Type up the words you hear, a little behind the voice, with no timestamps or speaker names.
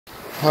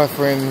Hi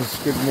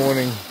friends, good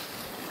morning.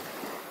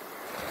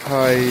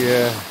 Hi,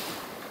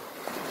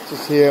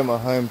 just here in my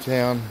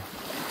hometown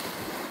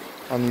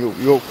on the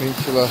York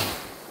Peninsula.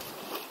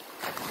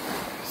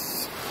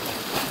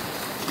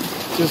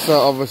 Just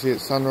obviously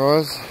at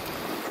sunrise.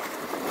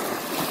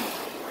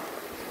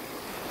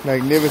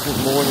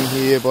 Magnificent morning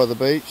here by the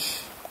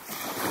beach.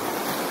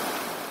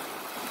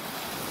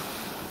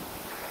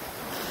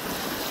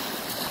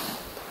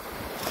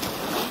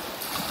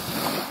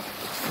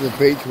 The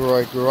beach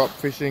where I grew up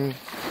fishing.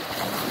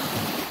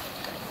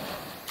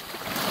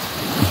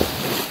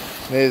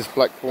 There's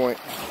Black Point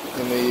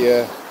in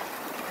the,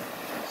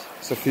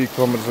 it's a few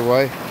kilometres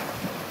away.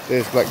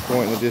 There's Black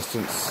Point in the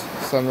distance.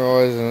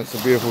 Sunrise, and it's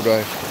a beautiful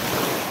day.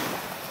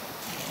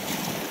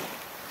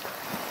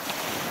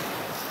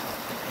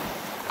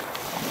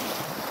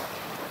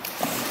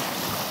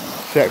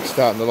 Shack's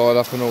starting to light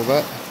up and all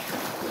that.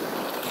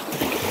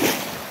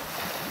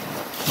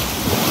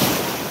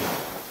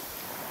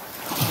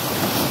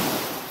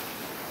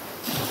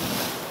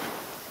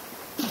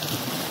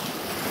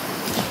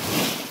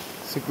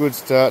 It's a good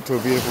start to a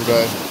beautiful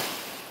day.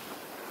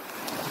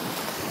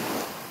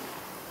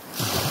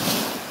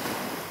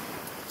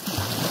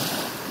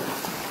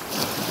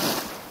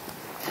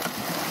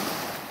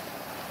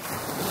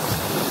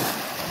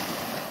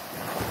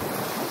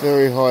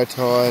 Very high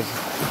tide.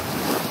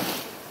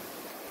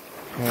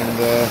 And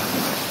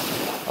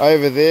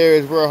over there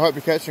is where I hope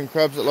to catch some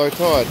crabs at low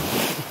tide.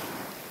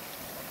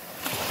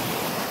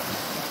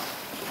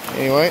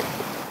 Anyway.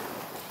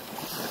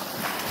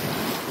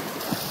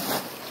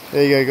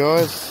 There you go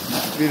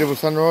guys, beautiful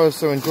sunrise,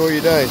 so enjoy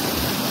your day.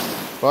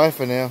 Bye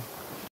for now.